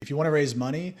you want to raise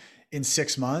money in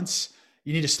 6 months,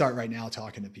 you need to start right now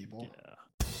talking to people.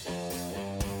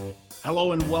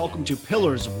 Hello and welcome to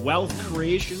Pillars of Wealth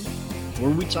Creation, where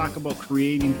we talk about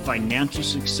creating financial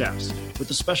success with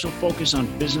a special focus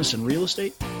on business and real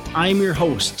estate. I'm your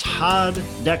host, Todd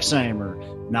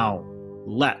Dexheimer. Now,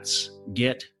 let's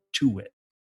get to it.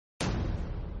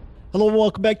 Hello and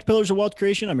welcome back to Pillars of Wealth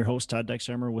Creation. I'm your host, Todd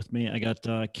Dexheimer. With me, I got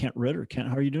Kent Ritter. Kent,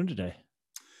 how are you doing today?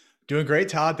 Doing great,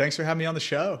 Todd. Thanks for having me on the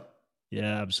show.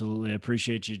 Yeah, absolutely. I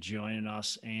appreciate you joining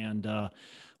us. And why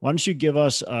don't you give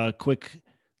us a quick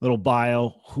little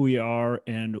bio, who you are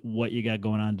and what you got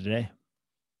going on today?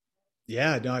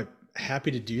 Yeah, no, I'm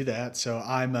happy to do that. So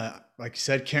I'm, like you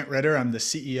said, Kent Ritter. I'm the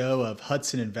CEO of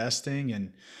Hudson Investing,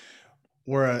 and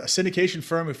we're a syndication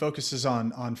firm who focuses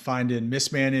on finding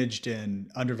mismanaged and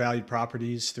undervalued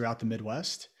properties throughout the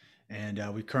Midwest.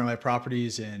 And we currently have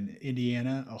properties in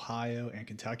Indiana, Ohio, and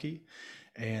Kentucky.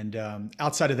 And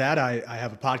outside of that, I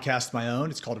have a podcast of my own.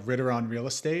 It's called Ritter on Real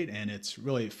Estate, and it's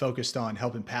really focused on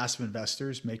helping passive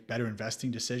investors make better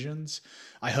investing decisions.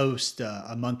 I host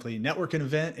a monthly networking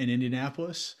event in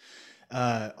Indianapolis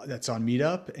that's on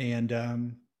Meetup, and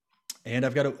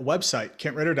I've got a website,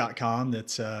 kentritter.com,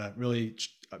 that's really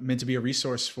meant to be a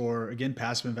resource for, again,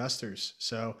 passive investors.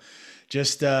 So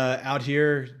just out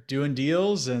here doing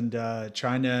deals and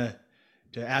trying to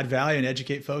add value and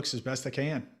educate folks as best I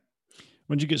can.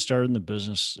 When did you get started in the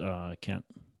business, Kent?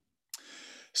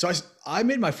 So I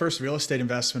made my first real estate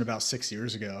investment about 6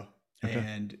 years ago. Okay.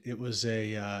 And it was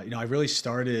I really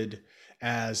started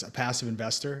as a passive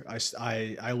investor.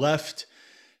 I left.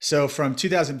 So from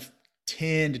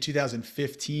 2010 to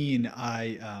 2015,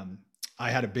 I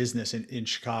had a business in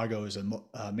Chicago as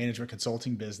a management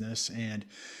consulting business, and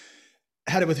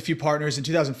had it with a few partners. In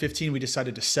 2015, we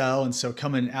decided to sell. And so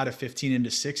coming out of 15 into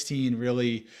 16,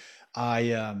 really,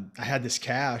 I had this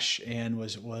cash and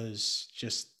was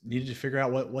just needed to figure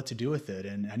out what to do with it.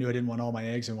 And I knew I didn't want all my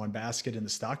eggs in one basket in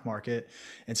the stock market.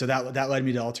 And so that led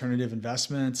me to alternative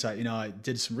investments. I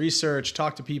did some research,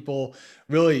 talked to people,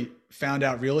 really found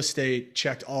out real estate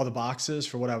checked all the boxes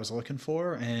for what I was looking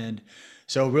for. And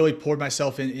so really poured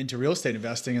myself into real estate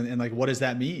investing and like, what does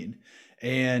that mean?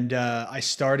 And I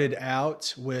started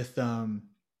out with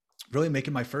really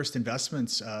making my first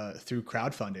investments through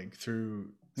crowdfunding,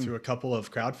 through a couple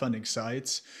of crowdfunding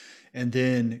sites, and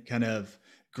then kind of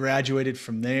graduated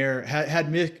from there.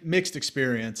 Had mixed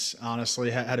experience,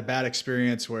 honestly. Had a bad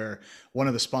experience where one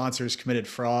of the sponsors committed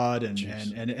fraud and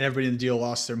everybody in the deal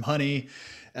lost their money.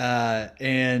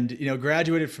 And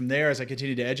graduated from there as I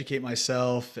continued to educate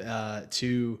myself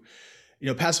to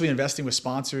passively investing with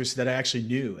sponsors that I actually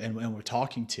knew and were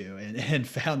talking to, and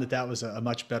found that was a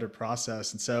much better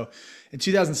process. And so in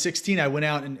 2016, I went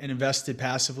out and invested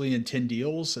passively in 10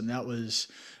 deals. And that was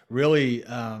really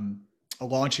a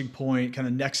launching point, kind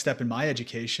of next step in my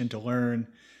education to learn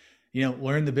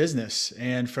the business.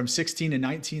 And from 16 to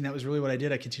 19, that was really what I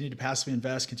did. I continued to passively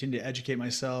invest, continued to educate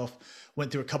myself,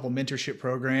 went through a couple mentorship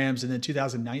programs. And then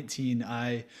 2019,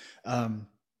 I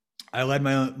led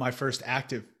my first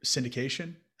active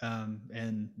syndication,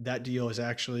 and that deal is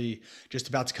actually just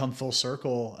about to come full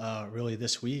circle. Really,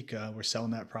 this week we're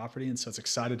selling that property, and so it's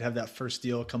excited to have that first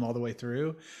deal come all the way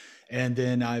through. And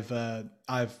then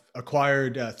I've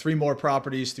acquired 3 more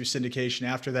properties through syndication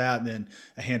after that, and then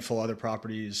a handful of other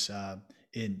properties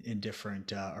in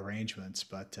different arrangements.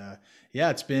 But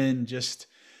it's been just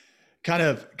kind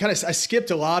of I skipped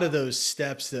a lot of those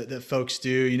steps that folks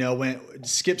do,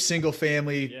 skip single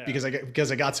family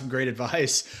because I got some great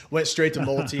advice, went straight to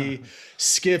multi,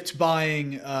 skipped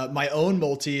buying my own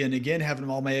multi, and again, having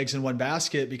all my eggs in one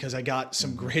basket because I got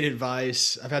some great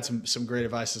advice. I've had some great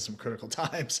advice at some critical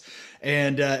times,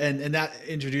 and that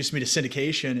introduced me to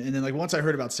syndication. And then once I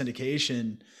heard about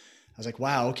syndication, I was like,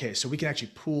 wow, okay, so we can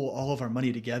actually pool all of our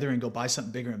money together and go buy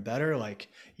something bigger and better.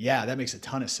 That makes a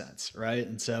ton of sense, right?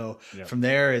 And so from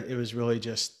there, it was really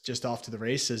just off to the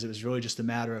races. It was really just a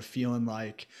matter of feeling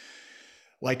like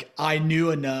I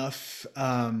knew enough.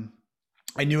 And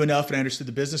I understood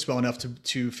the business well enough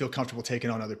to feel comfortable taking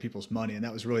on other people's money. And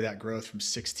that was really that growth from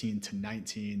 16 to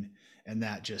 19, and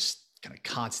that just kind of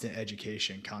constant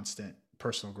education, constant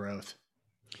personal growth.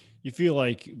 You feel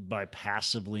like by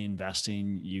passively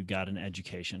investing, you got an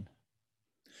education?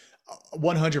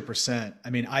 100%. I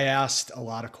mean, I asked a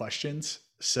lot of questions.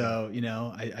 So,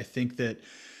 I think that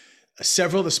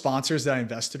several of the sponsors that I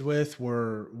invested with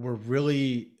were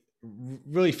really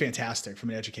really fantastic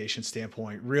from an education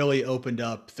standpoint, really opened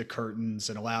up the curtains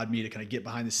and allowed me to kind of get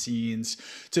behind the scenes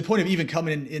to the point of even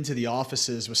coming into the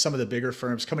offices with some of the bigger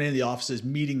firms, coming into the offices,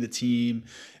 meeting the team,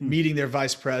 meeting their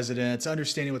vice presidents,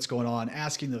 understanding what's going on,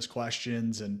 asking those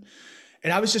questions.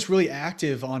 and I was just really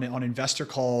active on investor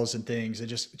calls and things, and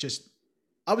just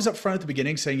I was upfront at the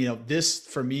beginning saying, this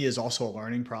for me is also a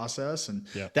learning process, and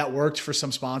that worked for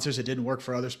some sponsors. It didn't work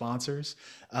for other sponsors.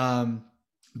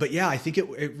 But yeah, I think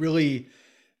it really,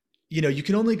 you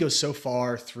can only go so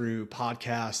far through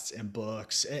podcasts and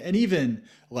books, and even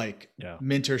like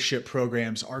mentorship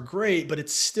programs are great, but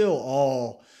it's still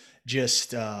all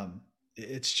just,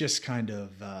 it's just kind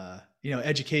of,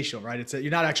 educational, right? It's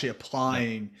you're not actually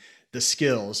applying the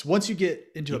skills. Once you get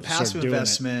into a passive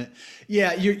investment,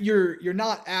 you're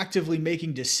not actively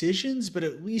making decisions, but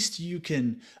at least you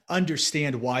can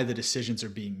understand why the decisions are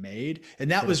being made.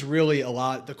 And that was really a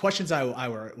lot. The questions I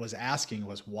was asking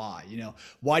was why,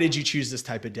 why did you choose this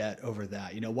type of debt over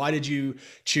that? Why did you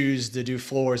choose to do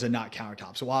floors and not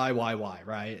countertops? Why,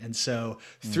 right? And so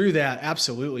through that,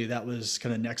 absolutely, that was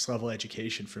kind of next level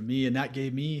education for me. And that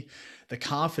gave me the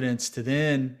confidence to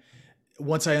then,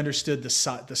 once I understood the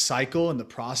cycle and the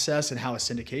process and how a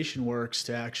syndication works,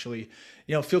 to actually,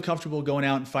 feel comfortable going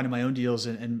out and finding my own deals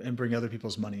and bring other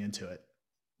people's money into it.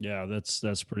 Yeah,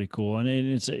 that's pretty cool. And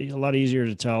it's a lot easier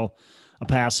to tell a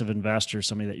passive investor,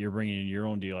 somebody that you're bringing in your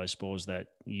own deal, I suppose, that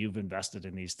you've invested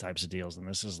in these types of deals. And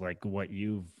this is like what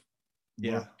you've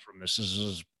learned from this. This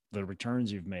is the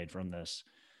returns you've made from this.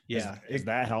 Yeah. Has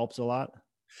that helped a lot?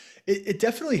 It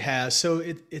definitely has. So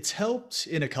it's helped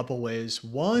in a couple ways.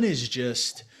 One is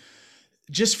just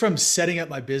from setting up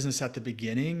my business at the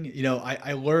beginning.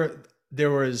 I learned there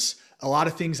was a lot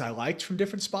of things I liked from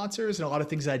different sponsors and a lot of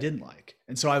things I didn't like.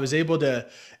 And so I was able to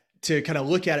kind of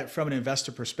look at it from an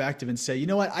investor perspective and say, you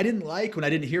know what, I didn't like when I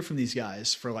didn't hear from these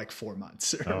guys for like 4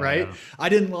 months, right? Yeah. I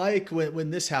didn't like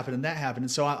when this happened and that happened.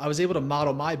 And so I was able to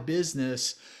model my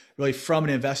business really from an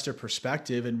investor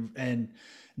perspective. And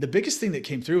the biggest thing that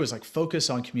came through was like focus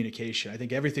on communication. I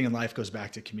think everything in life goes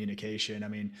back to communication. I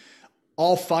mean,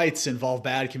 all fights involve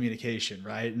bad communication,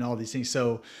 right? And all these things.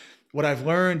 So what I've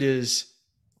learned is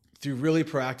through really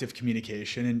proactive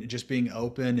communication and just being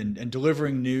open and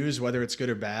delivering news, whether it's good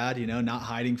or bad, not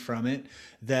hiding from it,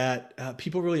 that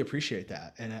people really appreciate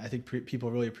that. And I think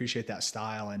people really appreciate that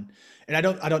style. And I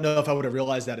don't know if I would have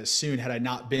realized that as soon had I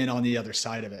not been on the other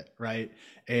side of it, right?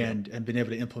 And been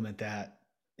able to implement that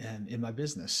in my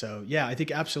business. So yeah, I think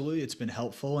absolutely it's been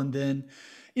helpful. And then,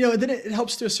 it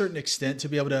helps to a certain extent to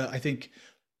be able to, I think,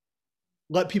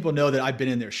 let people know that I've been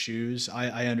in their shoes.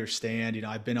 I understand,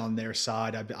 I've been on their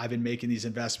side. I've been making these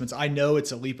investments. I know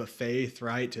it's a leap of faith,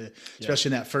 right? Especially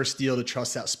in that first deal, to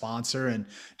trust that sponsor and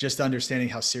just understanding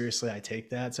how seriously I take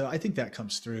that. So I think that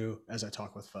comes through as I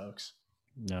talk with folks.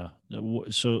 Yeah.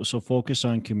 So focus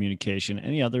on communication.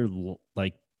 Any other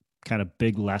like kind of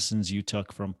big lessons you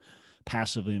took from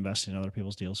passively investing in other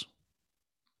people's deals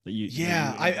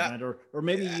that or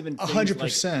maybe even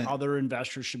 100% like other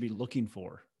investors should be looking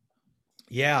for?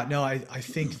 Yeah, no, I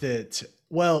think that,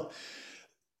 well,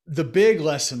 the big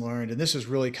lesson learned, and this was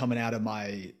really coming out of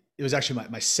it was actually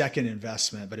my second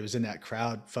investment, but it was in that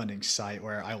crowdfunding site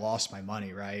where I lost my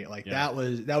money, right? Like that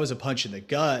was a punch in the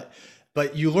gut,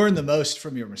 but you learn the most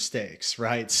from your mistakes,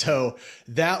 right? So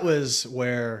that was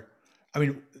where,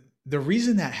 the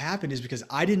reason that happened is because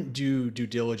I didn't do due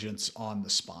diligence on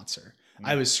the sponsor.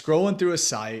 I was scrolling through a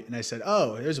site and I said,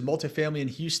 oh, there's a multifamily in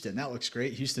Houston. That looks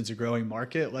great. Houston's a growing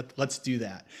market. Let's do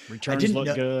that. Returns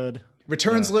look good.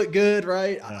 Returns look good,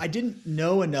 right? Yeah. I didn't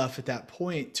know enough at that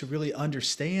point to really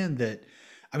understand that.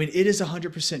 It is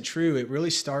 100% true. It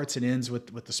really starts and ends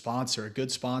with the sponsor. A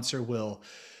good sponsor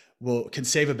can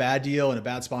save a bad deal, and a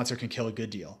bad sponsor can kill a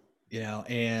good deal,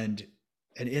 and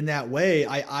in that way,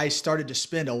 I started to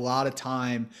spend a lot of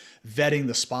time vetting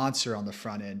the sponsor on the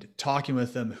front end, talking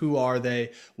with them. Who are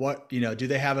they? What, do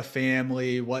they have a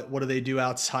family? What do they do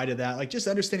outside of that? Like just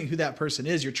understanding who that person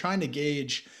is. You're trying to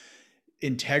gauge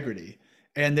integrity.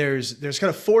 And there's kind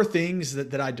of 4 things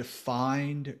that I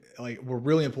defined like were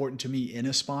really important to me in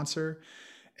a sponsor.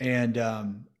 And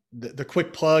the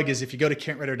quick plug is if you go to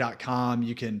kentritter.com,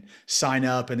 you can sign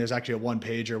up, and there's actually a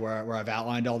 1-pager where I've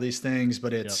outlined all these things,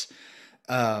 but it's,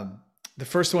 the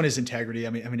first one is integrity.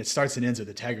 It starts and ends with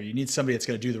integrity. You need somebody that's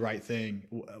going to do the right thing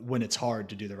when it's hard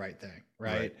to do the right thing.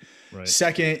 Right.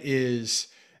 Second is,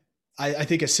 I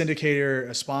think a syndicator,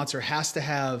 a sponsor has to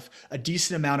have a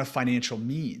decent amount of financial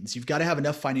means. You've got to have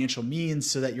enough financial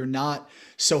means so that you're not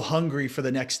so hungry for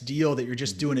the next deal that you're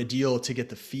just doing a deal to get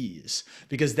the fees,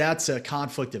 because that's a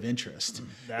conflict of interest.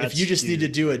 If you just need to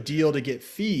do a deal to get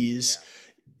fees,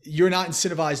 you're not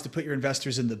incentivized to put your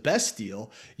investors in the best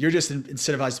deal. You're just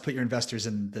incentivized to put your investors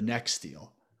in the next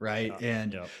deal, right?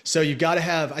 So you've got to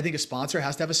have, I think a sponsor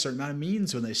has to have a certain amount of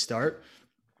means when they start.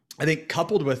 I think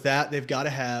coupled with that, they've got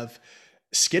to have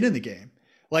skin in the game.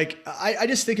 Like, I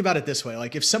just think about it this way.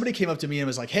 Like if somebody came up to me and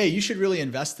was like, hey, you should really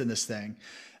invest in this thing.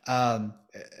 Um,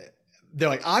 they're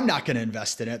like, I'm not going to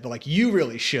invest in it, but like, you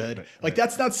really should. Like,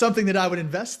 that's not something that I would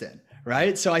invest in.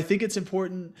 Right. So I think it's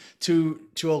important to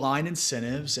align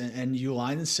incentives, and you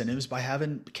align incentives by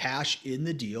having cash in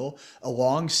the deal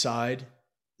alongside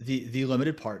the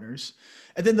limited partners.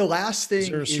 And then the last thing is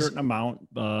there a certain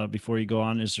amount, before you go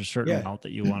on, is there a certain Yeah. amount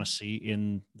that you want to see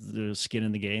in the skin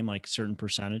in the game, like certain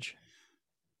percentage?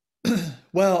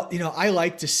 Well, I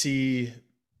like to see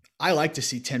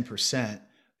 10%,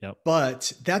 Yep.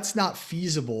 but that's not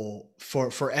feasible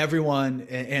for everyone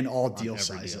and all deal every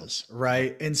sizes,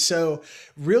 right? And so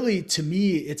really, to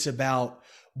me, it's about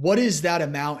what is that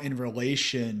amount in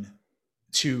relation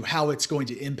to how it's going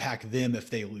to impact them if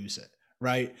they lose it,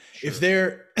 right?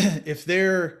 Sure. If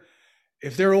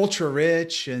they're ultra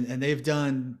rich and they've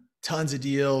done tons of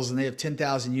deals and they have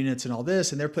 10,000 units and all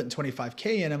this, and they're putting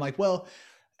 25K in, I'm like, well,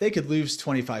 they could lose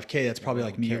 25K. That's probably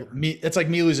like me. That's like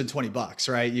me losing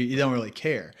 $20, right? You don't really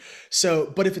care.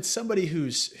 So, but if it's somebody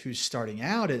who's starting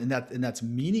out and that's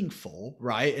meaningful,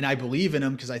 right? And I believe in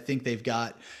them because I think they've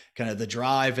got kind of the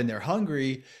drive and they're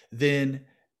hungry, then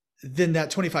that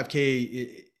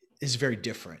 25K is very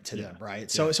different to them,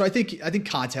 right? So I think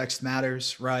context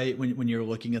matters, right? When you're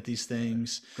looking at these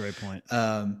things. Great point.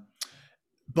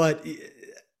 But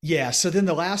yeah, so then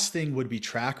the last thing would be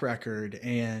track record.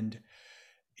 And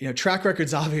track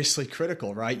record's obviously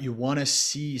critical, right? You want to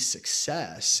see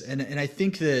success. And I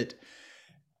think that,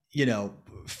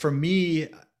 for me,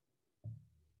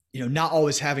 not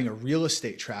always having a real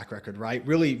estate track record, right?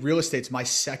 Really, real estate's my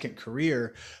second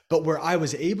career, but where I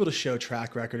was able to show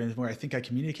track record and where I think I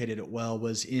communicated it well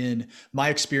was in my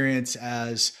experience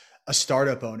as a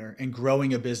startup owner and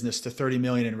growing a business to 30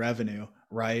 million in revenue,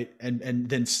 right? And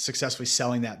then successfully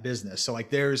selling that business. So like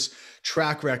there's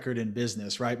track record in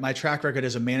business, right? My track record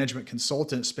as a management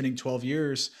consultant, spending 12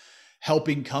 years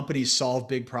helping companies solve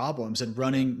big problems and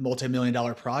running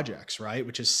multi-million-dollar projects, right?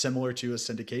 Which is similar to a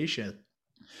syndication.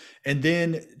 And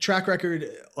then track record,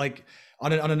 like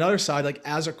on another side, like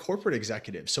as a corporate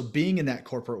executive. So being in that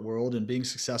corporate world and being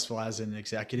successful as an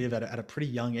executive at a pretty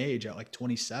young age, at like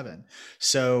 27.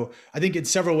 So I think in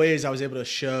several ways I was able to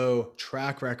show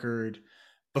track record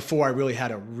before I really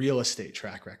had a real estate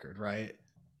track record, right?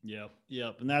 Yep.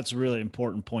 And that's a really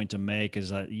important point to make, is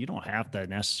that you don't have to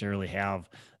necessarily have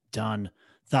done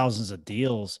thousands of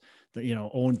deals, that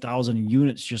own 1,000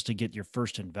 units just to get your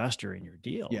first investor in your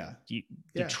deal.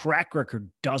 The track record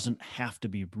doesn't have to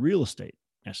be real estate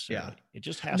necessarily. It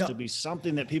just has to be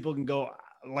something that people can go,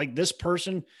 like, this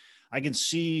person, I can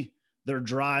see their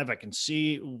drive, I can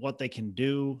see what they can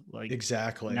do. Like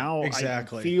I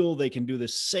feel they can do the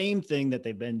same thing that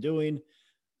they've been doing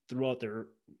throughout their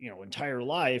entire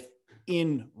life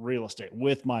in real estate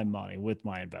with my money, with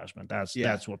my investment.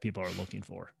 That's what people are looking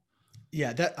for.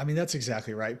 Yeah, that's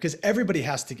exactly right. Because everybody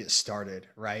has to get started,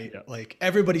 right? Yep. Like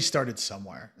everybody started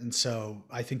somewhere. And so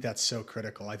I think that's so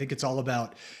critical. I think it's all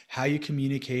about how you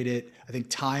communicate it. I think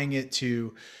tying it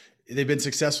to, they've been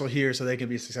successful here, so they can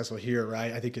be successful here,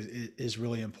 right? I think is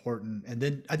really important. And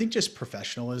then I think just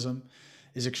professionalism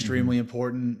is extremely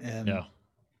important. And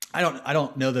I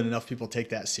don't know that enough people take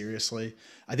that seriously.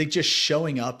 I think just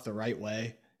showing up the right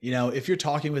way. If you're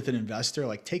talking with an investor,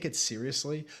 like take it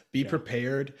seriously, be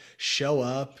prepared, show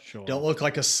up, don't look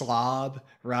like a slob,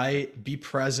 right? Be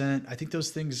present. I think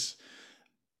those things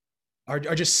are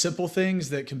just simple things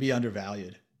that can be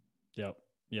undervalued.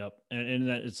 Yep. And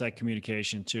that it's that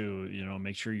communication too,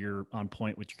 make sure you're on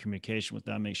point with your communication with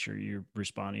them, make sure you're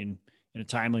responding in a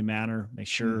timely manner, make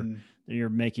sure that you're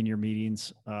making your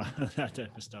meetings, that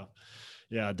type of stuff.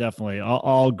 Yeah, definitely.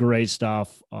 All great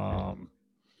stuff.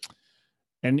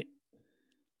 And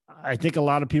I think a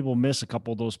lot of people miss a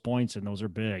couple of those points, and those are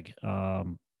big.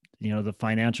 The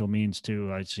financial means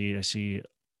too. I see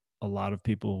a lot of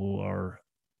people who are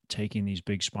taking these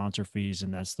big sponsor fees,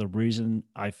 and that's the reason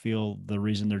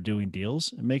they're doing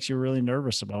deals. It makes you really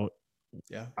nervous about,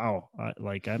 I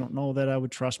don't know that I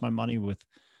would trust my money with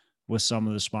some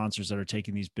of the sponsors that are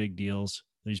taking these big deals,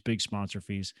 these big sponsor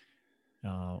fees.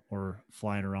 Or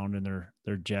flying around in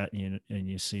their jet, and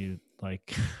you see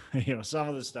like, some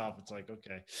of the stuff, it's like,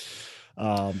 okay.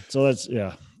 So that's,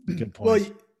 good point. Well,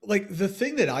 like the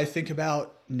thing that I think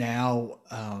about now,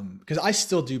 because I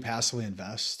still do passively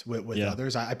invest with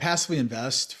others. I passively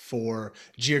invest for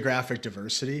geographic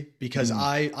diversity because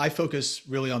I focus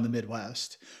really on the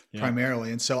Midwest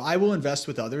primarily. And so I will invest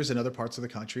with others in other parts of the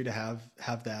country to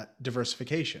have that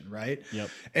diversification. Right. Yep.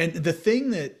 And the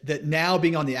thing that now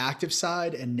being on the active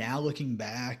side and now looking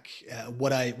back,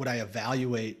 what I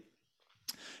evaluate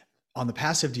on the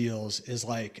passive deals is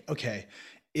like, okay,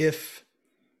 if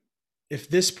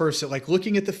this person, like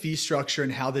looking at the fee structure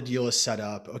and how the deal is set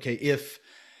up, okay, if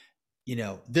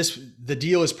the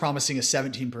deal is promising a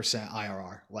 17%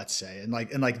 IRR, let's say, and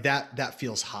like that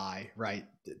feels high, right?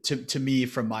 To me,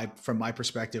 from my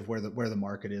perspective, where the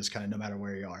market is, kind of no matter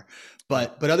where you are,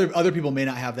 but other people may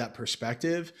not have that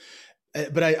perspective.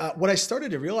 But what I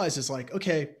started to realize is like,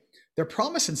 okay, they're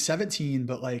promising 17,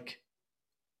 but like,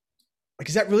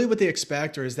 is that really what they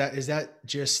expect? Or is that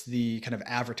just the kind of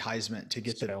advertisement to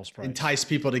get entice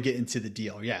people to get into the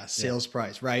deal? Yeah. Sales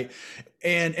price. Right.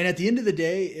 And at the end of the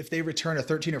day, if they return a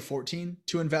 13 or 14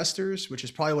 to investors, which is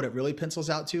probably what it really pencils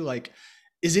out to, like,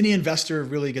 is any investor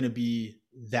really going to be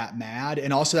that mad?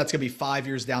 And also that's going to be 5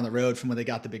 years down the road from when they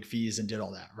got the big fees and did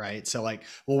all that. Right. So like,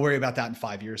 we'll worry about that in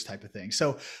 5 years type of thing.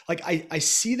 So like, I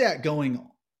see that going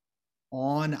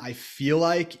on, I feel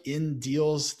like, in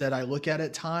deals that I look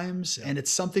at times. And it's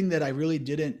something that I really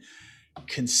didn't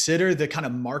consider, the kind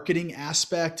of marketing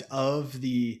aspect of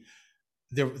the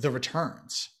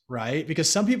returns, right? Because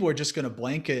some people are just going to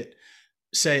blanket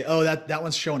say, oh, that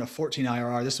one's showing a 14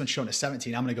 IRR, this one's showing a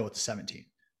 17, I'm going to go with the 17,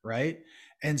 right?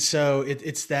 And so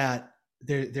it's that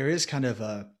there is kind of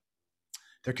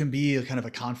there can be a kind of a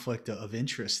conflict of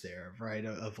interest there, right?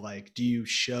 Of like, do you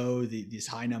show these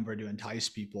high number to entice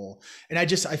people? And I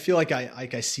feel like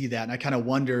I see that, and I kind of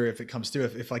wonder if it comes through,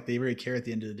 if like they really care at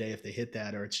the end of the day, if they hit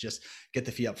that, or it's just get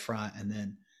the fee up front and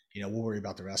then, we'll worry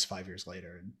about the rest 5 years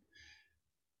later. And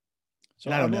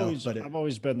so I don't know, but I've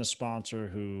always been the sponsor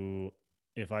who,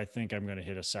 if I think I'm going to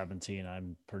hit a 17,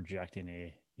 I'm projecting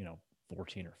a,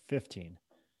 14 or 15.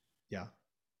 Yeah.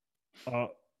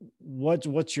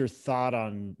 What's your thought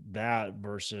on that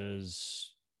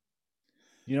versus,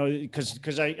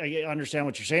 because I understand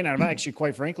what you're saying. And I'm actually,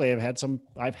 quite frankly,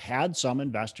 I've had some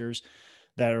investors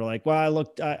that are like,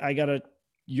 well, I got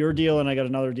your deal and I got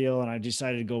another deal, and I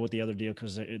decided to go with the other deal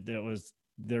because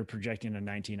they're projecting a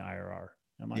 19 IRR.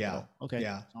 I'm like, yeah, oh, okay,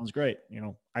 yeah, sounds great.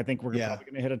 I think we're probably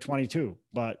going to hit a 22,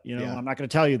 but I'm not going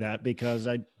to tell you that because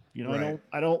I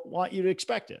don't want you to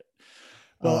expect it.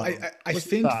 Well, I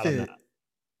think that.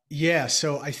 Yeah.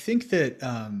 So I think that,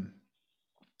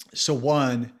 so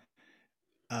one,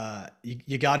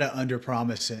 you got to under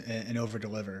promise and over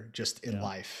deliver just in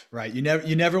life, right? You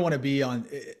never want to be on,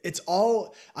 it's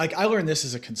all like, I learned this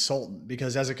as a consultant,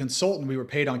 because as a consultant, we were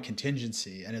paid on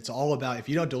contingency, and it's all about, if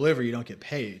you don't deliver, you don't get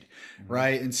paid. Mm-hmm.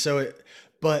 Right. And so,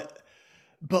 but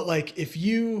like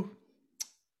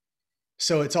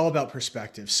so it's all about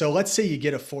perspective. So let's say you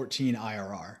get a 14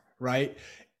 IRR, right?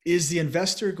 Is the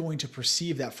investor going to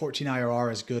perceive that 14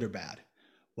 IRR as good or bad?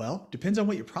 Well, depends on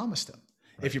what you promised them.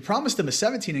 Right. If you promised them a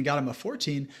 17 and got them a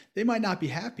 14, they might not be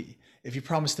happy. If you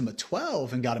promised them a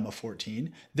 12 and got them a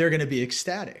 14, they're going to be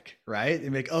ecstatic, right? They're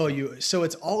like, so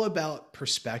it's all about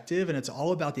perspective, and it's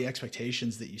all about the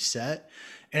expectations that you set.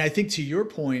 And I think, to your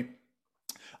point,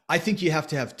 I think you have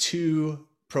to have two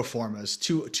pro formas,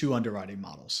 two underwriting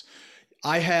models.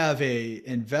 I have a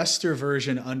investor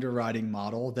version underwriting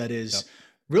model that is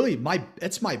really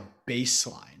it's my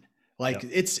baseline. Like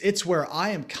it's where I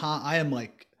am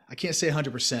like, I can't say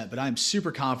 100%, but I'm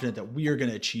super confident that we are going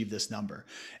to achieve this number.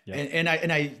 Yep.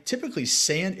 And I typically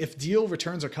if deal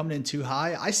returns are coming in too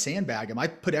high, I sandbag them. I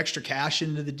put extra cash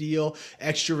into the deal,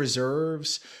 extra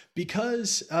reserves,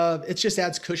 because it just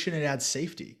adds cushion and adds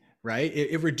safety, right?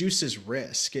 It reduces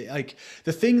risk. Like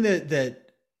the thing that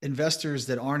investors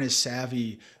that aren't as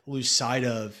savvy lose sight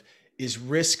of is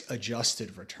risk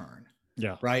adjusted return.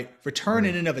 Yeah. Right. Return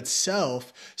in and of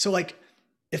itself. So like,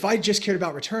 if I just cared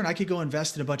about return, I could go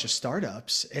invest in a bunch of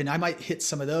startups and I might hit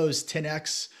some of those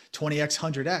 10X, 20X,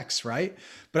 100X. Right.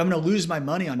 But I'm going to lose my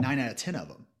money on 9 out of 10 of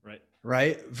them. Right.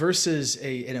 Right. Versus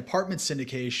an apartment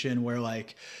syndication where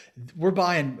like we're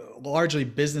buying largely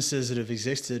businesses that have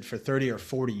existed for 30 or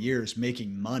 40 years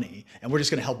making money. And we're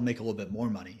just going to help them make a little bit more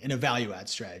money in a value add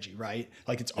strategy, right?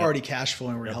 Like it's already cash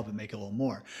flowing. We're going to help them make a little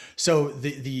more. So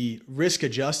the risk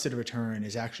adjusted return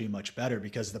is actually much better,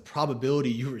 because the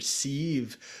probability you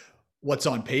receive what's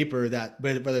on paper, that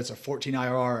whether it's a 14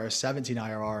 IRR or a 17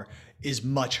 IRR, is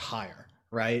much higher.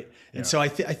 Right. And so I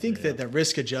think that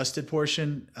risk adjusted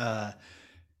portion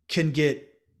can get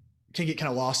kind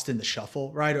of lost in the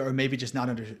shuffle, right? Or maybe just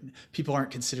people aren't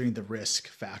considering the risk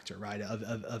factor, right,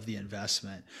 of the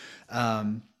investment.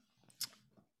 And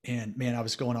man, I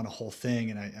was going on a whole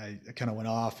thing and I kind of went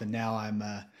off, and now I'm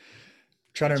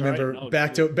trying to remember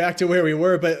back to where we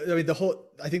were. But I mean,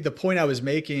 I think the point I was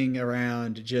making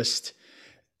around just,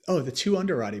 the two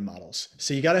underwriting models.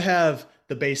 So you got to have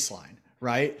the baseline.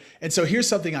 Right. And so here's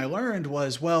something I learned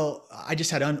was, I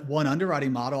just had one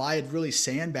underwriting model. I had really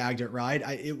sandbagged it, right?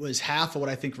 It was half of what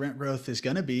I think rent growth is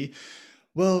going to be.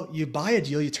 Well, you buy a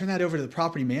deal, you turn that over to the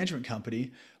property management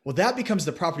company. Well, that becomes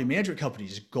the property management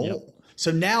company's Yep. goal.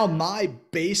 So now my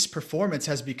base performance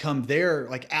has become their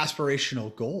like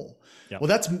aspirational goal. Yep. Well,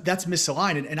 that's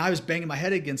misaligned. And I was banging my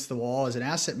head against the wall as an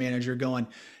asset manager going,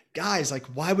 guys, like,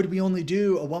 why would we only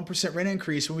do a 1% rent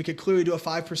increase when we could clearly do a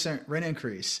 5% rent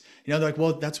increase? You know, they're like,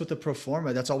 well, that's what the pro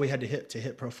forma, that's all we had to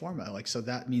hit pro forma. Like, so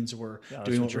that means we're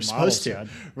doing what we're supposed to,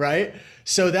 right?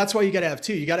 So that's why you got to have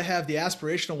two. You got to have the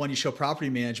aspirational one you show property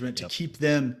management to keep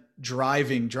them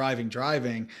driving.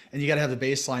 And you got to have the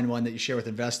baseline one that you share with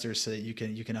investors so that you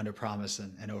can under promise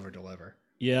and over deliver.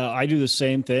 Yeah, I do the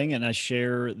same thing. And I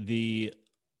share the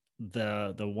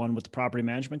one with the property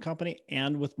management company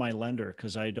and with my lender,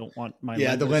 because I don't want my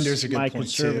the lenders are good my point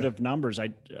conservative too. numbers.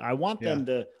 I want them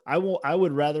to. I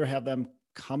would rather have them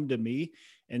come to me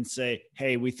and say,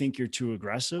 "Hey, we think you're too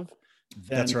aggressive."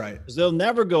 That's right. Because they'll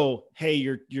never go, "Hey,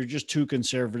 you're just too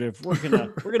conservative. We're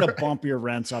gonna bump your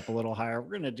rents up a little higher.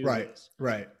 We're gonna do this."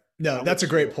 Right. No, that's a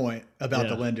great point about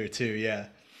the lender too. Yeah.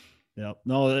 Yeah.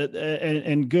 No,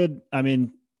 and good. I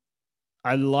mean,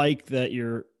 I like that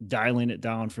you're dialing it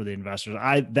down for the investors.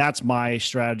 That's my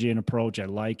strategy and approach. I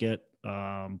like it.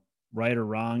 Right or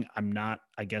wrong, I'm not,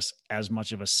 I guess, as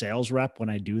much of a sales rep when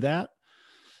I do that.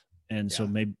 And so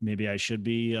maybe I should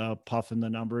be puffing the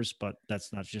numbers, but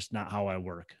that's not how I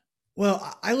work.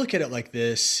 Well, I look at it like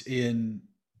this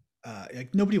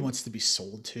like nobody wants to be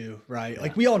sold to, right? Yeah.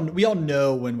 Like we all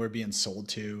know when we're being sold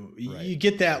to. Right. You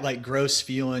get that like gross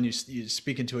feeling. You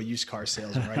speaking to a used car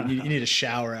salesman, right? You need a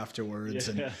shower afterwards,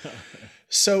 and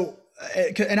so.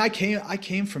 And I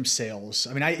came from sales.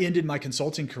 I mean, I ended my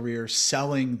consulting career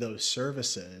selling those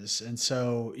services, and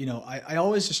so I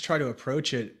always just try to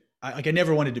approach it. I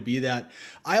never wanted to be that.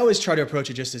 I always try to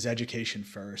approach it just as education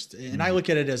first, and I look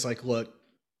at it as like, look.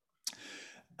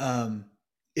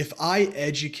 If I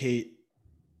educate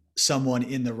someone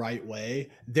in the right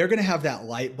way, they're going to have that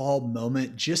light bulb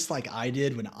moment, just like I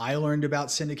did when I learned about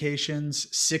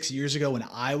syndications 6 years ago when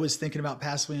I was thinking about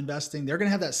passively investing. They're going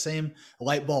to have that same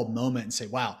light bulb moment and say,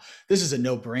 wow, this is a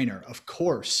no-brainer. Of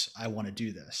course I want to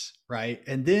do this. Right.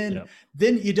 And then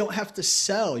you don't have to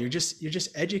sell. You're just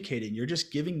educating. You're just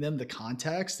giving them the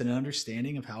context and an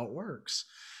understanding of how it works.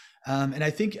 And I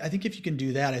think if you can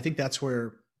do that, I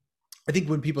think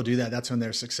when people do that, that's when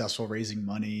they're successful raising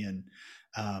money and,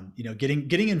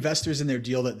 getting investors in their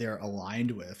deal that they're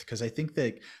aligned with. Cause I think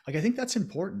that's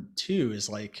important too, is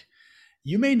like,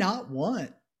 you may not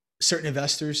want certain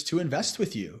investors to invest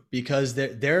with you because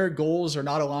their goals are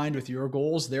not aligned with your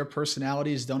goals. Their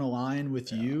personalities don't align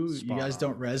with you. You guys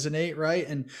don't resonate. Right.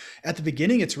 And at the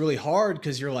beginning, it's really hard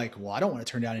because you're like, well, I don't want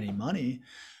to turn down any money,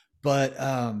 but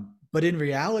in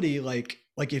reality, like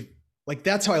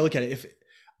that's how I look at it. If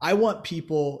I want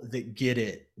people that get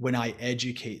it when I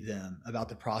educate them about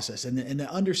the process and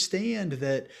understand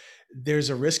that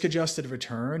there's a risk-adjusted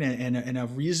return and a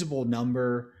reasonable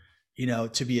number,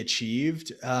 to be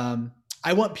achieved.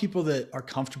 I want people that are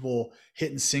comfortable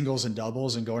hitting singles and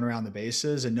doubles and going around the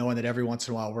bases and knowing that every once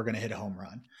in a while we're going to hit a home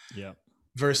run. Yeah.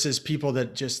 Versus people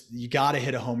that you got to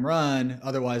hit a home run,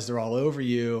 otherwise they're all over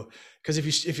you. Because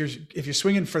if you're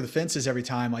swinging for the fences every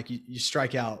time, like you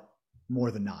strike out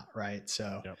more than not, right?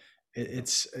 So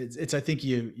it's I think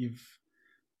you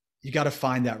got to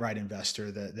find that right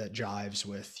investor that jives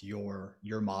with your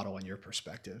model and your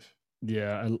perspective.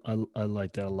 Yeah, I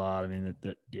like that a lot. I mean,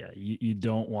 you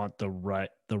don't want the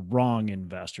wrong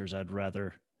investors. I'd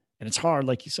rather, and it's hard,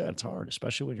 like you said, it's hard,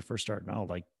 especially when you're first starting out.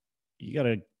 Like you got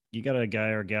a guy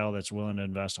or gal that's willing to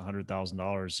invest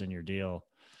 $100,000 in your deal.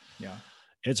 Yeah,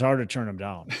 it's hard to turn them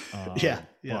down. Yes.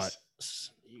 But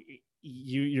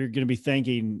you're going to be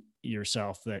thanking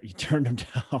yourself that you turned them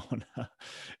down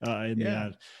in the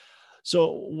end.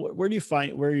 So where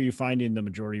are you finding the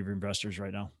majority of your investors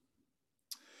right now?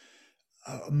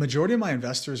 Majority of my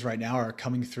investors right now are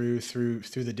coming through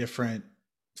the different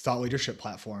thought leadership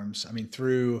platforms. I mean,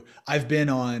 I've been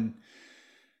on,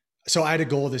 so I had a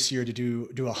goal this year to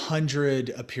do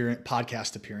 100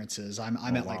 podcast appearances. I'm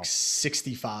at like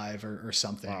 65 or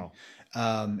something. Wow.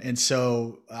 And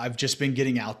so I've just been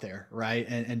getting out there, right?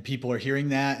 And people are hearing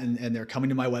that and they're coming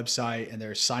to my website and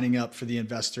they're signing up for the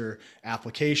investor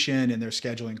application and they're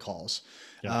scheduling calls.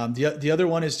 Yeah. The other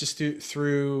one is just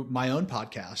through my own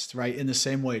podcast, right? In the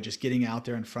same way, just getting out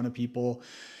there in front of people.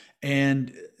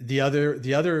 And the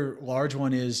other large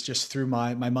one is just through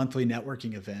my monthly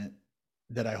networking event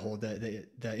that I hold, the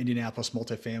Indianapolis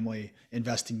Multifamily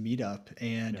Investing Meetup.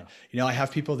 And, I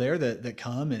have people there that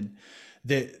come and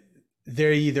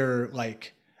they're either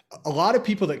like, a lot of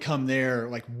people that come there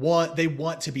they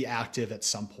want to be active at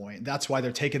some point. That's why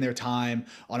they're taking their time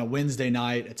on a Wednesday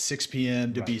night at 6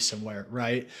 p.m. to be somewhere,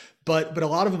 right? But a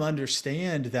lot of them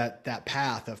understand that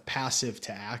path of passive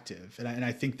to active, and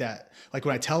I think that, like,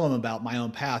 when I tell them about my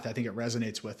own path, I think it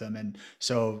resonates with them. And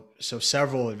so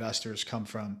several investors come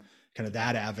from kind of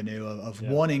that avenue of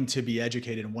wanting to be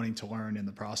educated and wanting to learn in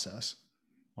the process.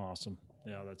 Awesome.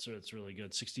 Yeah, it's really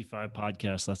good. 65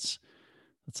 podcasts. That's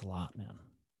a lot, man.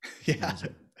 Yeah,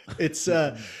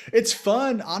 it's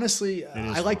fun. Honestly,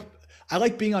 I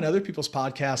like being on other people's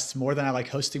podcasts more than I like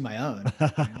hosting my own.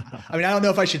 I mean, I don't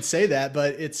know if I should say that,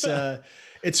 but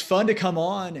it's fun to come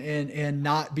on and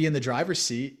not be in the driver's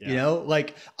seat. You know,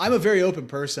 like, I'm a very open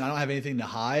person. I don't have anything to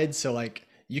hide. So, like,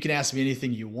 you can ask me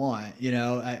anything you want, you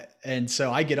know? And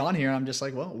so I get on here and I'm just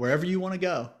like, well, wherever you want to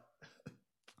go.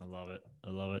 I love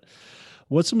it.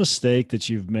 What's a mistake that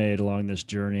you've made along this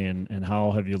journey, and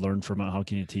how have you learned from it? How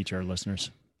can you teach our listeners?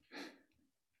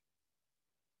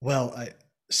 Well,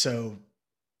 so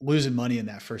losing money in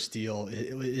that first deal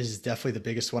is definitely the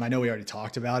biggest one. I know we already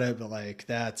talked about it, but like,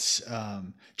 that's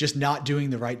just not doing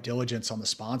the right diligence on the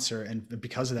sponsor. And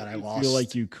because of that, I lost feel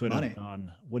like you could money. Have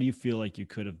done. What do you feel like you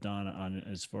could have done on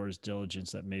as far as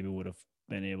diligence that maybe would have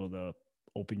been able to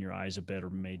open your eyes a bit, or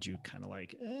made you kind of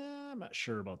like, I'm not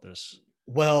sure about this?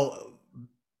 Well,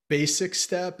 basic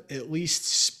step, at least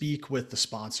speak with the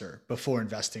sponsor before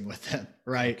investing with them,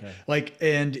 right? Okay. Like,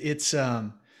 and it's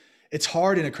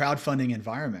hard in a crowdfunding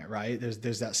environment, right?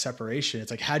 There's that separation.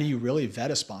 It's like, how do you really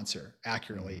vet a sponsor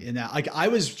accurately? In that, like, I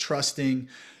was trusting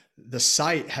the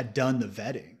site had done the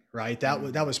vetting, right? That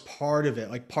was part of it.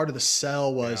 Like, part of the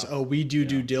sell was, we do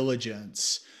due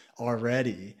diligence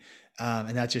already.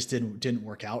 And that just didn't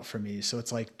work out for me. So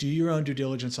it's like, do your own due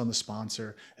diligence on the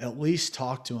sponsor, at least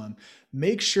talk to them,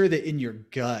 make sure that in your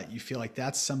gut, you feel like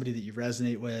that's somebody that you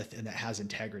resonate with and that has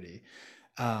integrity.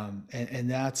 And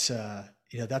that's,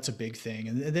 that's a big thing.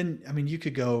 And then, I mean, you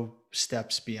could go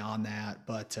steps beyond that,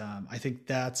 but I think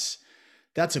that's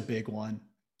a big one.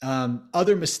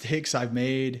 Other mistakes I've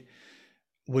made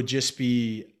would just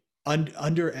be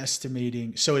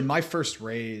underestimating. So in my first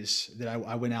raise that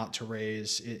I went out to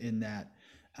raise in that,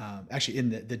 actually in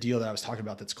the deal that I was talking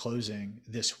about that's closing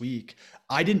this week,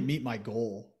 I didn't meet my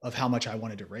goal of how much I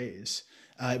wanted to raise.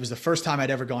 It was the first time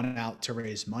I'd ever gone out to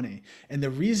raise money. And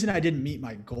the reason I didn't meet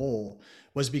my goal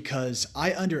was because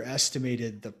I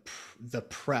underestimated the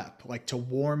prep, like, to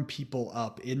warm people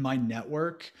up in my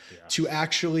network to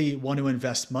actually want to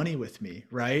invest money with me,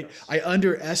 right? Yes. I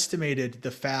underestimated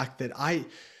the fact that I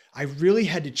really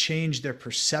had to change their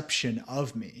perception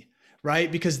of me,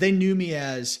 right? Because they knew me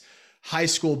as high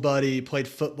school buddy, played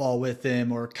football with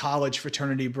them, or college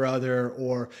fraternity brother,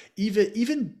 or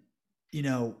even,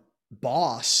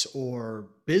 boss or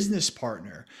business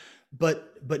partner.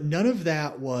 But none of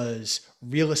that was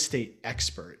real estate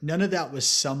expert. None of that was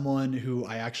someone who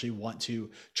I actually want to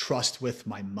trust with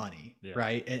my money,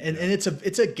 right? And it's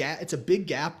a big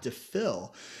gap to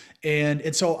fill.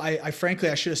 And so I frankly,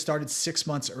 I should have started 6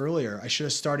 months earlier. I should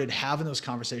have started having those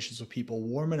conversations with people,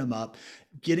 warming them up,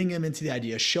 getting them into the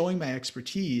idea, showing my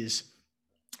expertise.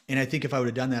 And I think if I would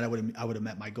have done that, I would have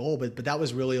met my goal. But that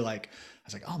was really like, I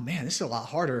was like, oh man, this is a lot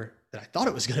harder than I thought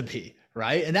it was going to be.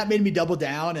 Right. And that made me double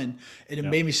down, and it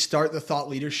made me start the thought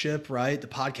leadership, right? The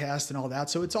podcast and all that.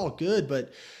 So it's all good,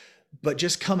 but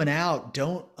just coming out,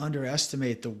 don't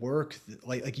underestimate the work.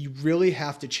 Like you really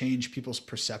have to change people's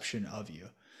perception of you.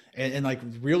 And like,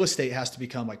 real estate has to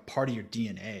become like part of your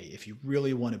DNA. If you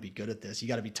really want to be good at this, you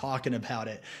got to be talking about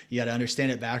it. You got to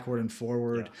understand it backward and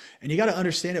forward, and you got to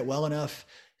understand it well enough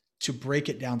to break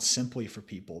it down simply for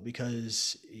people.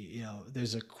 Because,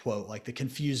 there's a quote, like, the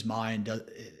confused mind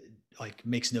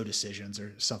makes no decisions,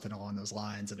 or something along those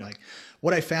lines. And like,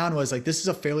 what I found was, like, this is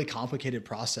a fairly complicated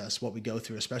process, what we go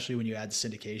through, especially when you add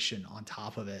syndication on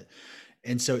top of it.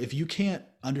 And so if you can't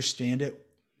understand it,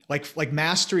 like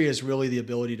mastery is really the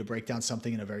ability to break down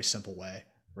something in a very simple way,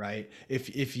 right?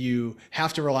 If you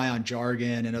have to rely on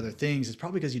jargon and other things, it's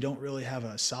probably because you don't really have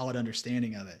a solid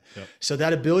understanding of it. Yep. So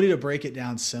that ability to break it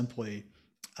down simply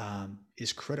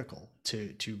is critical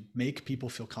to make people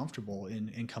feel comfortable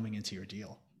in coming into your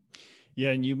deal.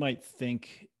 Yeah, and you might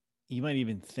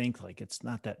even think like it's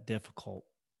not that difficult,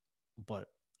 but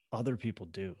other people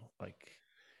do. Like,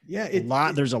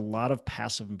 there's a lot of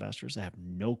passive investors that have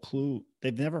no clue.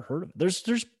 They've never heard of it.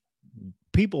 There's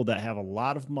people that have a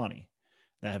lot of money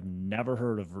that have never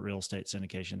heard of real estate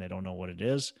syndication. They don't know what it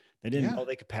is. They didn't know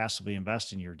they could passively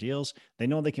invest in your deals. They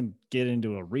know they can get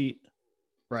into a REIT.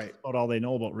 Right. That's all they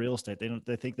know about real estate.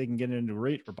 They think they can get into a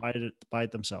REIT or buy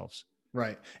it themselves.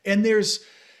 Right. And there's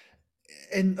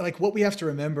and like what we have to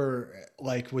remember,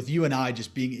 like with you and I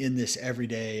just being in this every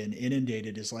day and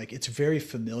inundated, is like it's very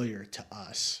familiar to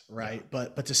us, Yeah, right?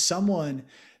 But to someone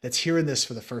that's hearing this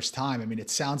for the first time, I mean, it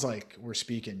sounds like we're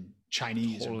speaking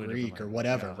Chinese or totally different Greek or language.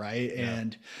 whatever, Yeah, right? yeah,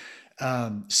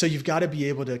 And so you've got to be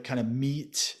able to kind of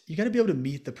meet, you got to be able to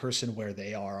meet the person where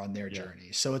they are on their yeah, journey.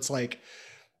 So it's like,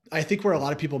 I think where a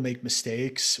lot of people make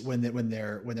mistakes when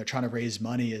they're trying to raise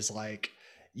money is like,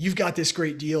 you've got this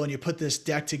great deal and you put this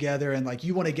deck together and like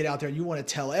you want to get out there and you want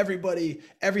to tell everybody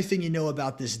everything you know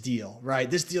about this deal,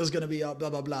 right? This deal is going to be up, blah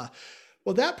blah blah.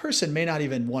 Well, that person may not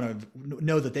even want to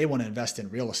know that they want to invest in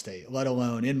real estate, let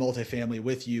alone in multifamily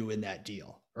with you in that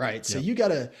deal, right? So yep,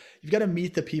 you've got to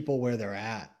meet the people where they're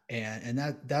at. And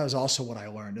that was also what I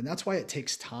learned. And that's why it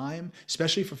takes time,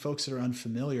 especially for folks that are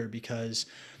unfamiliar, because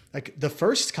like the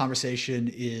first conversation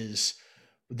is,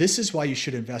 this is why you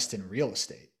should invest in real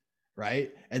estate,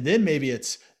 right? And then maybe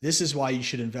it's, this is why you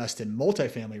should invest in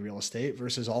multifamily real estate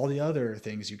versus all the other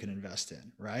things you can invest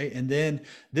in, right? And then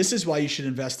this is why you should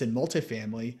invest in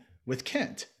multifamily with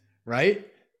Kent, right?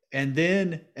 And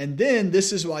then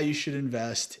this is why you should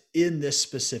invest in this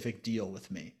specific deal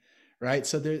with me, right?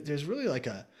 So there's really like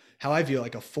a, how I view it,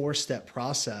 like a 4-step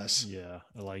process. yeah.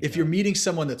 I like If you're that. meeting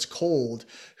someone that's cold,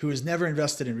 who has never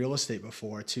invested in real estate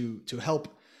before, to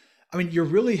help, I mean, you're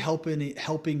really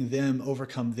helping them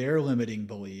overcome their limiting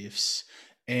beliefs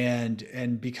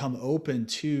and become open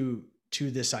to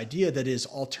this idea that is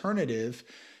alternative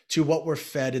to what we're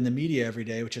fed in the media every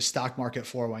day, which is stock market,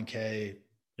 401k,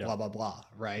 Yep, blah blah blah,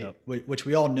 right? yep, Which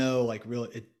we all know, like, really,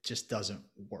 it just doesn't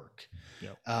work.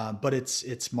 yep. But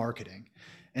it's marketing,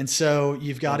 and so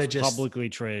you've got Well, to it's just, publicly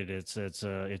traded.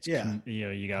 yeah, You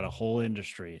know, you got a whole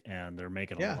industry, and they're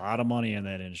making a yeah. lot of money in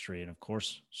that industry, and of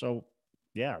course, so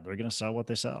yeah, they're going to sell what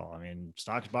they sell. I mean,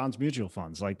 stocks, bonds, mutual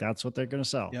funds, like that's what they're going to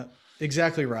sell. Yep,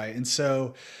 exactly right. And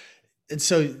so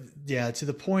yeah, to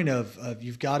the point of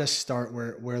you've got to start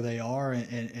where they are,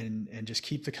 and just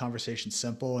keep the conversation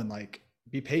simple, and like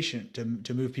be patient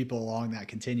to move people along that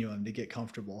continuum to get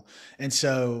comfortable. And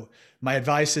so my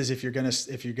advice is, if you're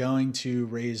going to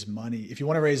raise money, if you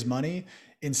want to raise money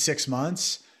in 6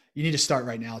 months, you need to start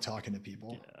right now talking to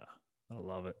people. Yeah, I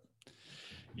love it.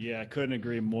 Yeah, I couldn't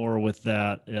agree more with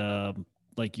that.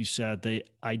 Like you said, they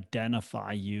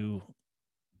identify you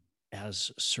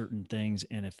as certain things.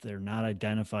 And if they're not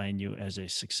identifying you as a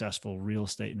successful real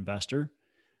estate investor,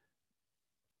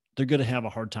 they're going to have a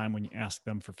hard time when you ask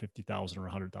them for 50,000 or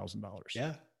 $100,000.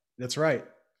 Yeah, that's right.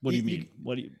 What do you mean?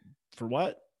 What do you, for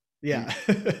what? Yeah.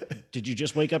 Did you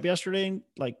just wake up yesterday? And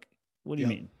like, what do you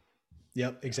Yep. mean?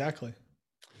 Yep. Exactly.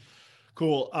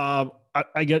 Cool. We're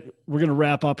going to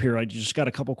wrap up here. I just got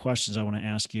a couple questions I want to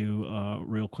ask you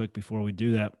real quick before we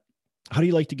do that. How do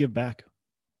you like to give back?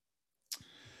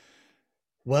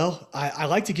 Well, I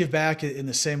like to give back in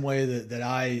the same way that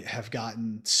I have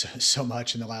gotten so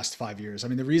much in the last 5 years. I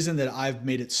mean, the reason that I've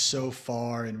made it so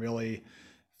far in really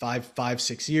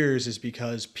 6 years is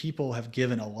because people have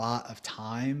given a lot of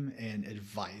time and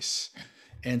advice.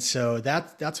 And so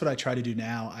that's what I try to do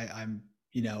now. I'm,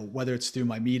 whether it's through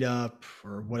my meetup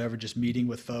or whatever, just meeting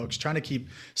with folks, trying to keep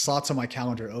slots on my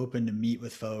calendar open to meet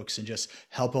with folks and just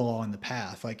help along the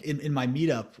path. Like in my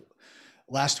meetup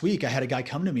last week, I had a guy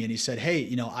come to me and he said,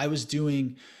 "Hey, I was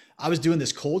doing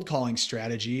this cold calling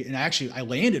strategy, and I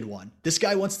landed one. This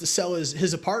guy wants to sell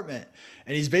his apartment,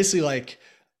 and he's basically like,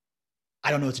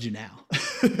 I don't know what to do now."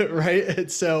 Right.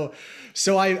 And so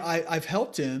I've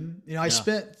helped him. I Yeah.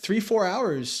 spent 3-4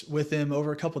 hours with him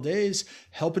over a couple of days,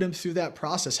 helping him through that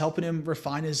process, helping him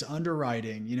refine his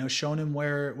underwriting, showing him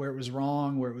where it was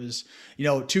wrong, where it was,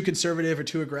 too conservative or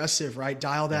too aggressive, right?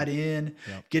 Dial that in,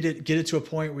 Yep. get it to a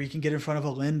point where you can get in front of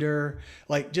a lender,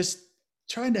 like just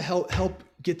trying to help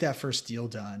get that first deal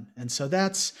done. And so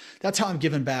that's how I'm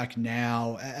giving back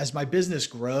now. As my business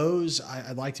grows,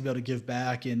 I'd like to be able to give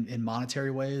back in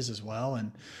monetary ways as well,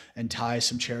 and tie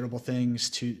some charitable things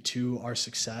to our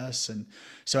success. And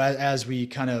so as we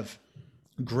kind of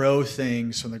grow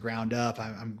things from the ground up,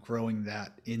 I'm growing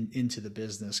that into the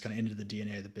business, kind of into the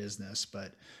DNA of the business.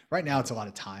 But right now it's a lot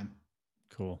of time.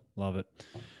 Cool. Love it.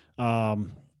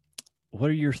 Um, what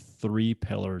are your 3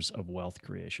 pillars of wealth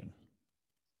creation?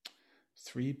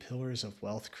 3 pillars of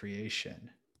wealth creation.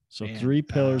 So Man, 3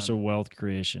 pillars of wealth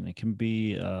creation. It can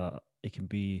be,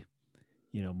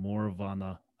 more of on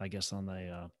the, I guess, on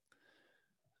the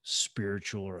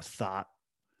spiritual or thought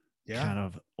yeah, kind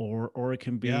of, or it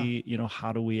can yeah. be,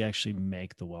 how do we actually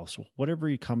make the wealth? So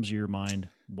whatever comes to your mind,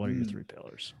 what are your Mm. 3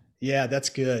 pillars? Yeah, that's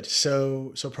good.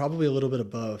 So probably a little bit of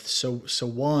both. So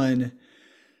one,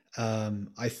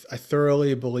 I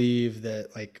thoroughly believe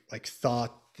that like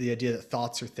thought the idea that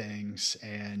thoughts are things,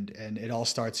 and it all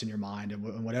starts in your mind,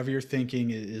 and whatever you're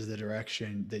thinking is the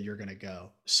direction that you're going to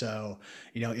go. So,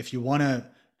 if you want to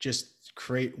just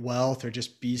create wealth or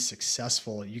just be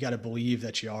successful, you got to believe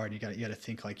that you are, and you got to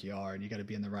think like you are, and you got to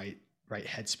be in the right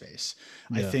headspace.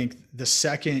 Yeah. I think the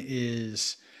second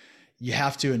is you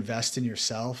have to invest in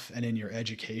yourself and in your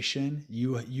education.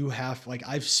 You have, like,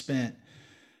 I've spent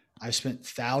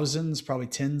thousands, probably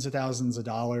tens of thousands of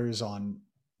dollars on,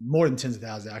 more than tens of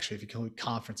thousands actually, if you include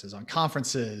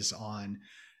conferences, on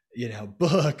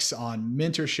books, on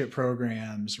mentorship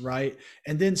programs, right?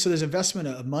 And then, so there's investment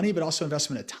of money, but also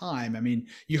investment of time. I mean,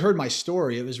 you heard my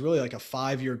story. It was really like a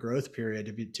 5-year growth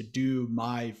period to do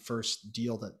my first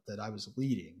deal that I was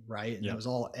leading, right? And It was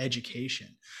all education.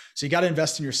 So you got to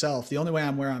invest in yourself. The only way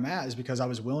I'm where I'm at is because I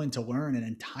was willing to learn an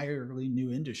entirely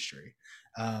new industry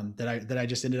that I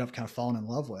just ended up kind of falling in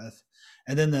love with.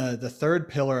 And then the third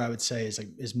pillar I would say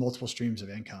is multiple streams of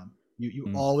income.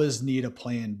 You always need a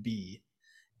plan B.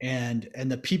 And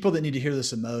the people that need to hear this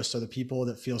the most are the people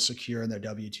that feel secure in their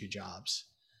W-2 jobs.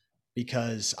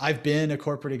 Because I've been a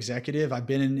corporate executive. I've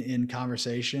been in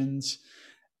conversations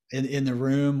in the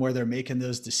room where they're making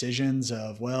those decisions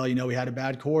of, well, we had a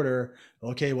bad quarter.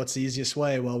 Okay, what's the easiest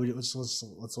way? Well,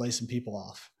 let's lay some people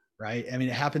off, right? I mean,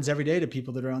 it happens every day to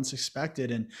people that are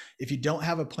unsuspected. And if you don't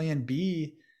have a plan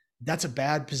B, that's a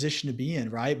bad position to be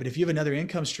in, right? But if you have another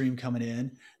income stream coming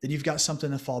in, then you've got something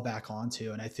to fall back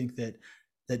onto. And I think that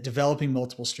developing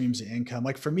multiple streams of income,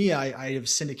 like for me, I have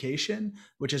syndication,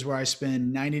 which is where I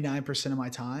spend 99% of my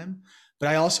time. But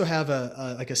I also have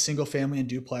a single family and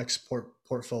duplex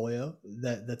portfolio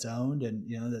that's owned and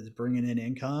that's bringing in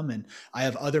income. And I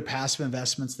have other passive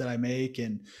investments that I make,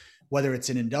 and whether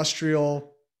it's in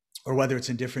industrial or whether it's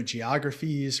in different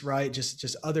geographies, right?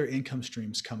 Just other income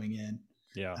streams coming in.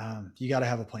 Yeah. You got to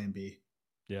have a plan B.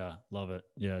 Yeah. Love it.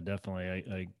 Yeah, definitely.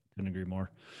 I couldn't agree more.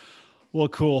 Well,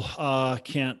 cool.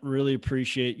 Kent, really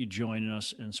appreciate you joining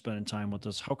us and spending time with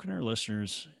us. How can our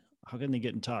listeners, how can they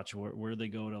get in touch? Where do they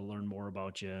go to learn more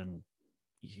about you and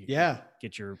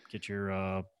get your,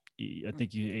 I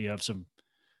think you have some,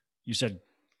 you said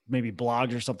maybe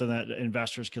blogs or something that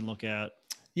investors can look at.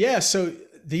 Yeah. So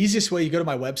the easiest way, you go to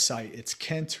my website, it's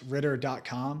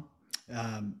kentritter.com.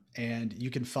 And you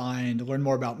can learn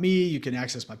more about me. You can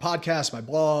access my podcast, my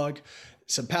blog,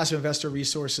 some passive investor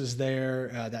resources there,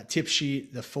 that tip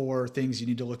sheet, the 4 things you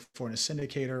need to look for in a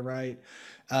syndicator, right?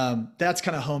 That's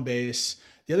kind of home base.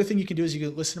 The other thing you can do is you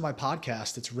can listen to my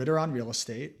podcast. It's Ritter on Real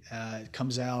Estate. It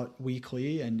comes out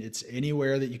weekly, and it's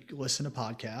anywhere that you listen to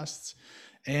podcasts.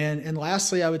 And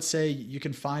lastly, I would say you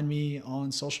can find me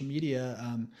on social media.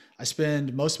 I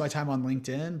spend most of my time on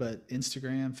LinkedIn, but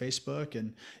Instagram, Facebook.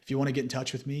 And if you want to get in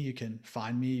touch with me, you can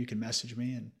find me, you can message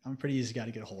me, and I'm a pretty easy guy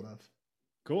to get a hold of.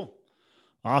 Cool.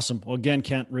 Awesome. Well, again,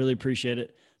 Kent, really appreciate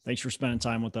it. Thanks for spending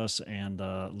time with us, and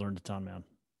learned a ton, man.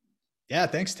 Yeah.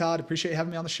 Thanks, Todd. Appreciate you having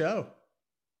me on the show.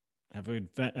 Have a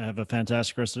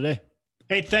fantastic rest of the day.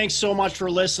 Hey, thanks so much for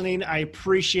listening. I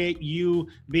appreciate you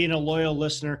being a loyal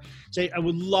listener. I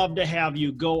would love to have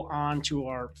you go on to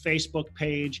our Facebook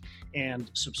page and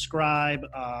subscribe,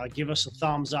 give us a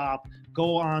thumbs up,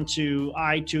 go on to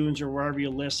iTunes or wherever you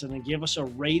listen and give us a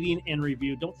rating and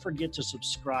review. Don't forget to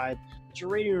subscribe. Your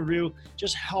rating and review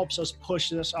just helps us push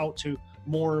this out to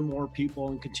more and more people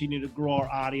and continue to grow our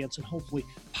audience and hopefully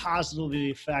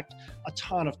positively affect a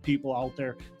ton of people out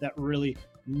there that really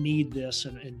need this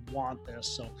and want this.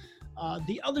 So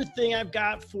the other thing I've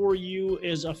got for you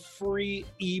is a free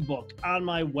ebook on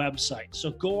my website.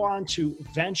 So go on to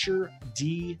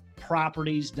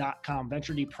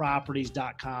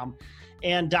venturedproperties.com,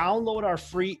 and download our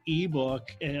free ebook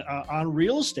on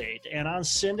real estate and on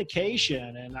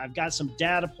syndication. And I've got some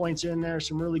data points in there,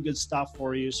 some really good stuff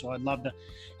for you. So I'd love to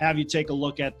have you take a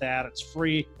look at that. It's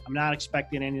free. I'm not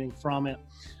expecting anything from it.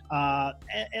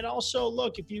 And also,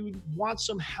 look, if you want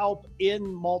some help in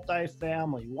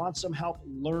multifamily, want some help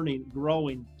learning,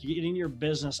 growing, getting your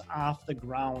business off the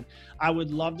ground, I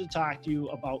would love to talk to you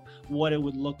about what it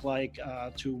would look like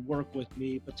to work with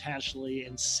me potentially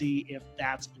and see if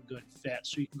that's a good fit.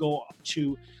 So you can go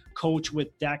to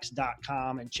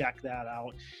coachwithdex.com and check that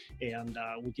out, and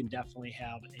we can definitely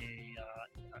have a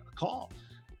call.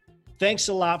 Thanks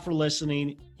a lot for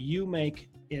listening. You make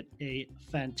it a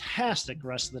fantastic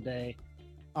rest of the day.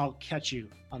 I'll catch you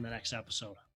on the next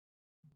episode.